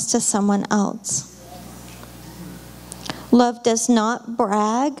blessing comes to someone else. Love does not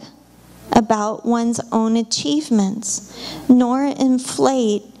brag about one's own achievements, nor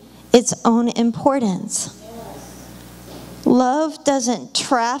inflate its own importance. Love doesn't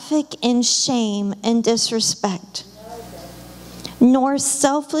traffic in shame and disrespect, nor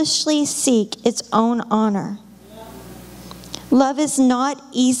selfishly seek its own honor. Love is not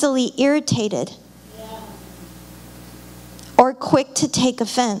easily irritated or quick to take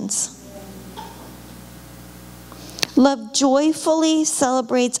offense. Love joyfully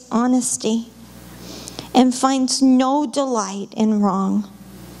celebrates honesty and finds no delight in wrong.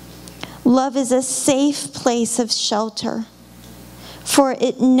 Love is a safe place of shelter, for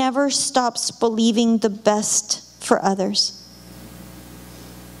it never stops believing the best for others.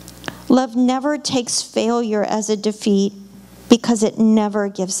 Love never takes failure as a defeat because it never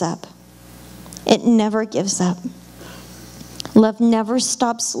gives up. It never gives up. Love never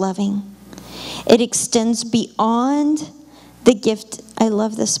stops loving. It extends beyond the gift. I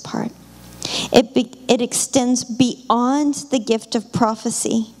love this part. It extends beyond the gift of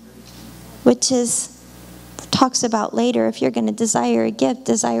prophecy, which talks about later, if you're going to desire a gift,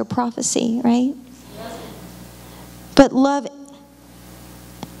 desire prophecy, right? But love,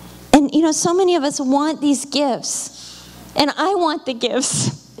 and so many of us want these gifts, and I want the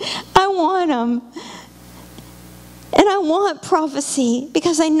gifts. I want them. And I want prophecy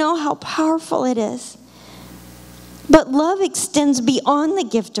because I know how powerful it is. But love extends beyond the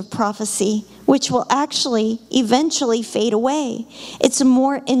gift of prophecy, which will actually eventually fade away. It's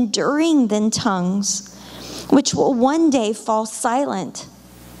more enduring than tongues, which will one day fall silent.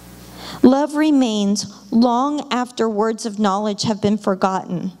 Love remains long after words of knowledge have been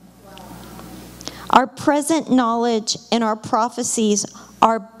forgotten. Our present knowledge and our prophecies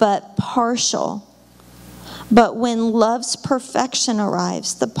are but partial. But when love's perfection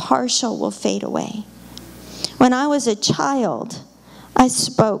arrives, the partial will fade away. When I was a child, I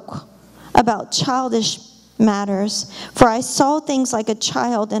spoke about childish matters, for I saw things like a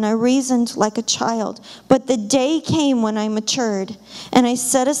child and I reasoned like a child. But the day came when I matured and I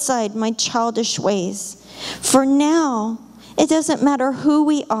set aside my childish ways. For now, it doesn't matter who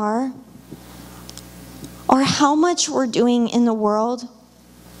we are or how much we're doing in the world.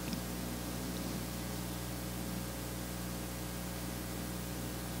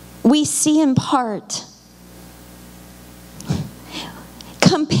 We see in part.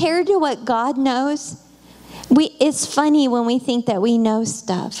 Compared to what God knows, it's funny when we think that we know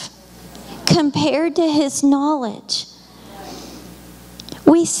stuff. Compared to His knowledge,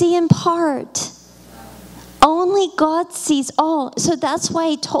 we see in part. Only God sees all. So that's why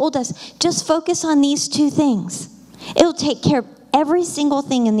He told us, just focus on these two things. It'll take care of every single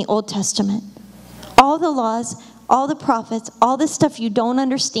thing in the Old Testament. All the laws, all the prophets, all the stuff you don't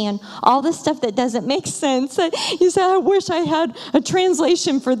understand, all the stuff that doesn't make sense. You say, I wish I had a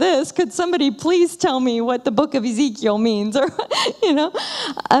translation for this. Could somebody please tell me what the book of Ezekiel means? Or,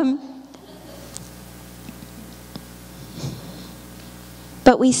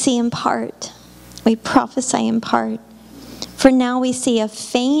 But we see in part. We prophesy in part. For now we see a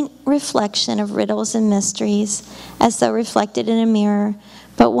faint reflection of riddles and mysteries as though reflected in a mirror.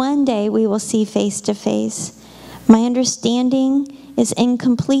 But one day we will see face to face. My understanding is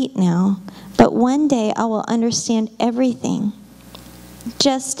incomplete now, but one day I will understand everything,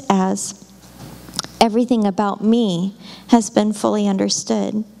 just as everything about me has been fully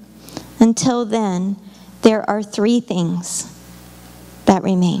understood. Until then, there are three things that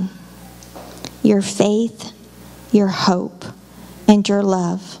remain: your faith, your hope, and your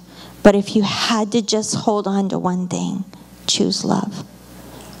love. But if you had to just hold on to one thing, choose love.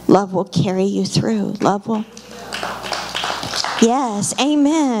 Love will carry you through. Love will. Yes,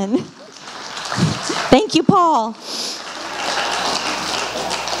 amen. Thank you, Paul.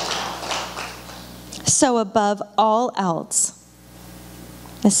 So above all else,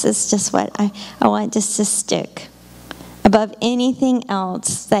 this is just what I want just to stick. Above anything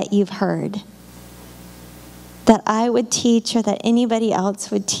else that you've heard, that I would teach or that anybody else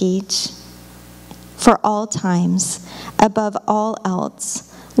would teach for all times, above all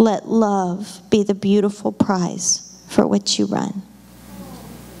else, let love be the beautiful prize for which you run.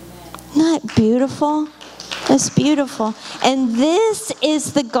 Isn't that beautiful? It's beautiful. And this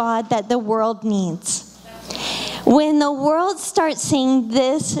is the God that the world needs. When the world starts seeing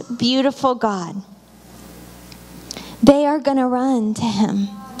this beautiful God, they are going to run to Him.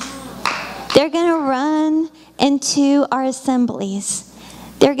 They're going to run into our assemblies.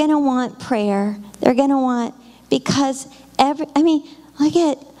 They're going to want prayer. They're going to want, because look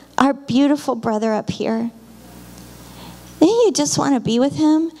at our beautiful brother up here. Then you just want to be with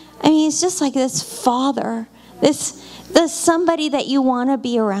him. He's just like this father This somebody that you want to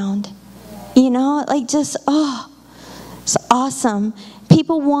be around. You know, like just, oh, it's awesome.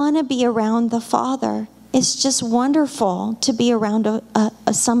 People want to be around the Father. It's just wonderful to be around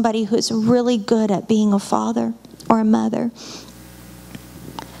somebody who's really good at being a father or a mother.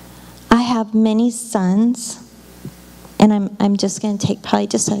 I have many sons, and I'm just going to take probably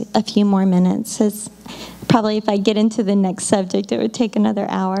just a few more minutes. It's probably if I get into the next subject, it would take another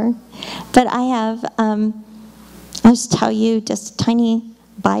hour. But I have, I'll just tell you just a tiny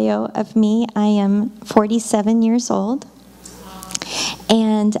bio of me. I am 47 years old,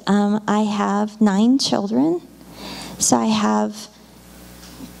 and I have 9 children. So I have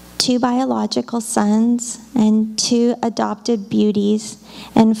 2 biological sons and 2 adopted beauties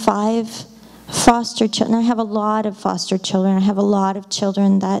and 5 foster children. I have a lot of foster children. I have a lot of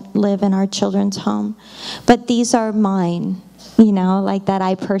children that live in our children's home. But these are mine, you know, like that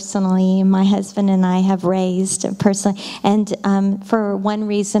I personally, my husband and I have raised personally. And for one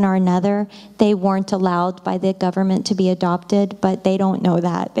reason or another, they weren't allowed by the government to be adopted, but they don't know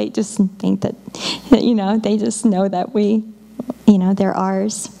that. They just think that, you know, they just know that we, you know, they're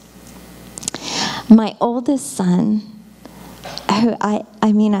ours. My oldest son, who I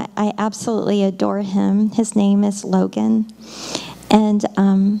absolutely adore him. His name is Logan. And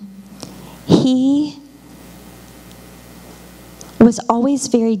he was always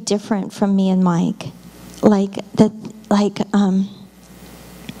very different from me and Mike. You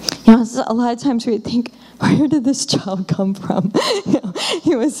know, a lot of times we would think, where did this child come from? You know,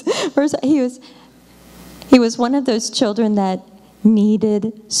 he was one of those children that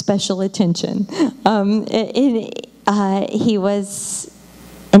needed special attention. He was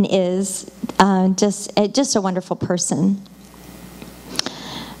and is just a wonderful person.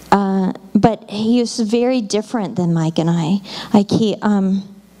 But he was very different than Mike and I. Like he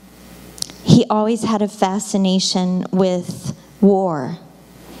always had a fascination with war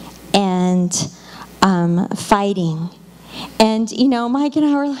and fighting. And, you know, Mike and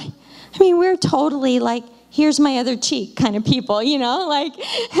I were like, I mean, we're totally like, here's my other cheek kind of people, you know, like,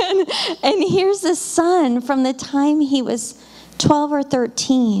 and here's this son from the time he was 12 or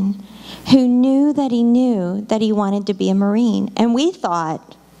 13 who knew that he wanted to be a Marine. And we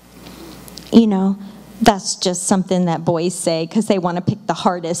thought, you know, that's just something that boys say because they want to pick the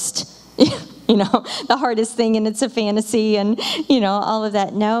hardest, you know, the hardest thing, and it's a fantasy, and, you know, all of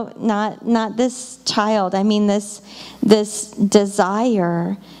that. No, not this child. I mean, this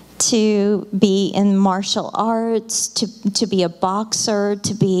desire to be in martial arts, to be a boxer,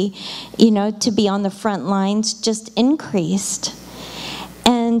 to be, you know, to be on the front lines just increased.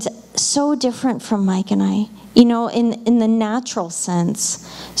 And so different from Mike and I, you know, in the natural sense,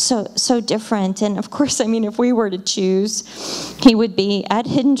 so different. And of course, I mean, if we were to choose, he would be at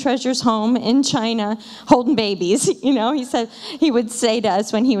Hidden Treasures home in China holding babies. You know, he would say to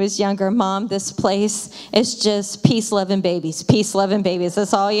us when he was younger, Mom, this place is just peace, love, and babies. Peace, love, and babies.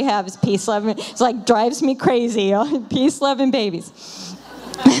 That's all you have is peace, love, and it's like drives me crazy. Peace, love, and babies.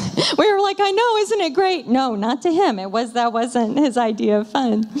 We were like, I know, isn't it great? No, not to him. That wasn't his idea of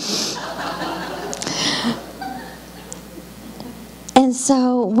fun. And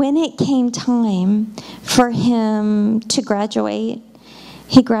so when it came time for him to graduate,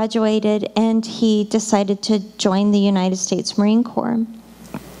 he graduated and he decided to join the United States Marine Corps.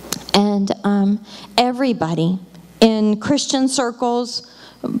 And everybody in Christian circles,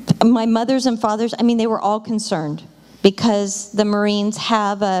 my mothers and fathers, I mean, they were all concerned because the Marines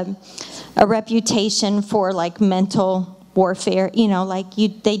have a reputation for like mental warfare, you know, like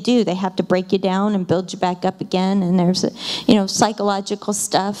they have to break you down and build you back up again, and there's you know, psychological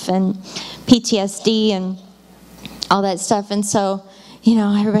stuff and PTSD and all that stuff. And so, you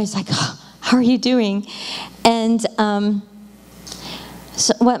know, everybody's like, oh, how are you doing? And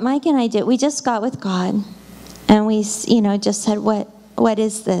so what Mike and I did, we just got with God, and we, you know, just said, what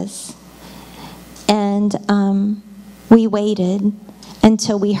is this? And we waited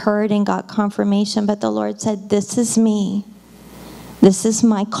until we heard and got confirmation, but the Lord said, this is me. This is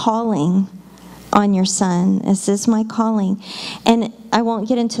my calling on your son. This is my calling. And I won't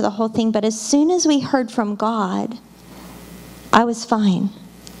get into the whole thing, but as soon as we heard from God, I was fine.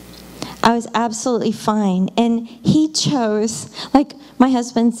 I was absolutely fine. And he chose, like my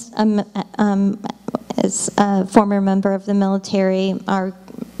husband's is a former member of the military, our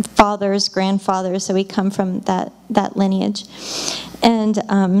fathers, grandfathers, so we come from that lineage. And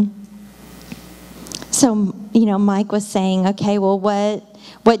so, you know, Mike was saying, okay, well,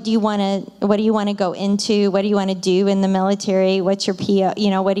 what do you want to go into? What do you want to do in the military? What's your PO? You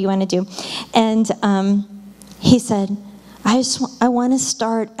know, what do you want to do? And he said, I want to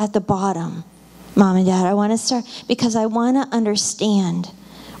start at the bottom. Mom and Dad. I want to start because I want to understand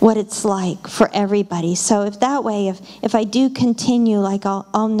what it's like for everybody. So if that way, if I do continue, like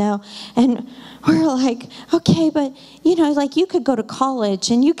I'll know. And we're like, okay, but like you could go to college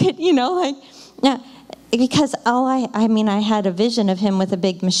and you could, like, yeah. Because I had a vision of him with a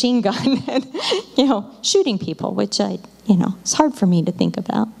big machine gun and, shooting people, which it's hard for me to think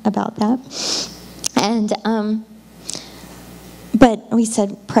about that. And, but we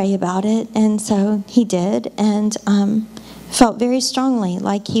said, pray about it. And so he did, and felt very strongly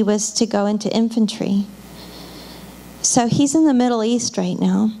like he was to go into infantry. So he's in the Middle East right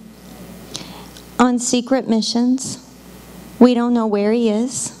now on secret missions. We don't know where he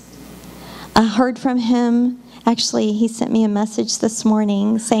is. I heard from him. Actually, he sent me a message this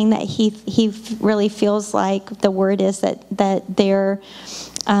morning saying that he really feels like the word is that their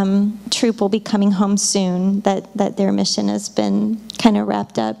troop will be coming home soon, that their mission has been kind of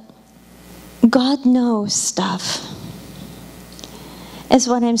wrapped up. God knows stuff, is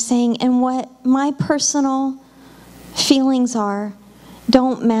what I'm saying. And what my personal feelings are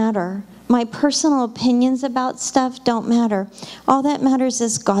don't matter. My personal opinions about stuff don't matter. All that matters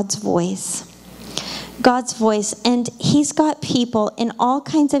is God's voice. God's voice. And he's got people in all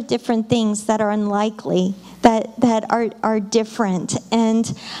kinds of different things that are unlikely, that are different.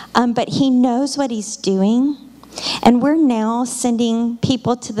 And but he knows what he's doing. And we're now sending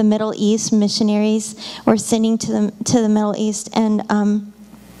people to the Middle East, missionaries. We're sending to the Middle East. And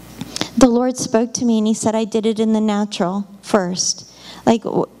the Lord spoke to me and he said, I did it in the natural first. Like,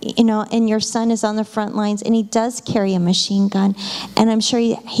 and your son is on the front lines, and he does carry a machine gun. And I'm sure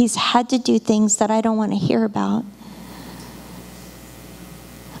he's had to do things that I don't want to hear about.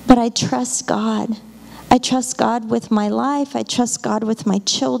 But I trust God. I trust God with my life. I trust God with my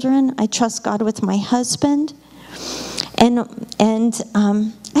children. I trust God with my husband. And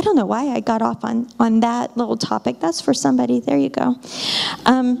I don't know why I got off on that little topic. That's for somebody. There you go.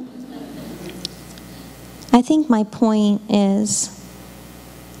 I think my point is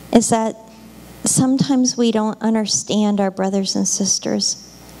that sometimes we don't understand our brothers and sisters.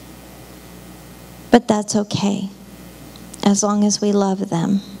 But that's okay, as long as we love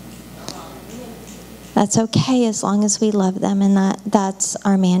them. That's okay as long as we love them, and that's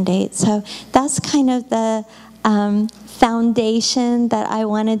our mandate. So that's kind of the foundation that I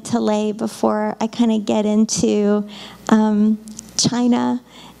wanted to lay before I kind of get into China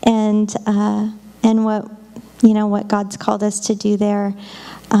and what God's called us to do there.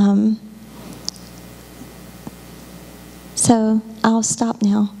 So I'll stop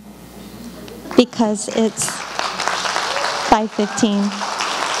now because it's 5:15.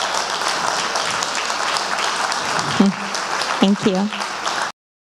 Thank you.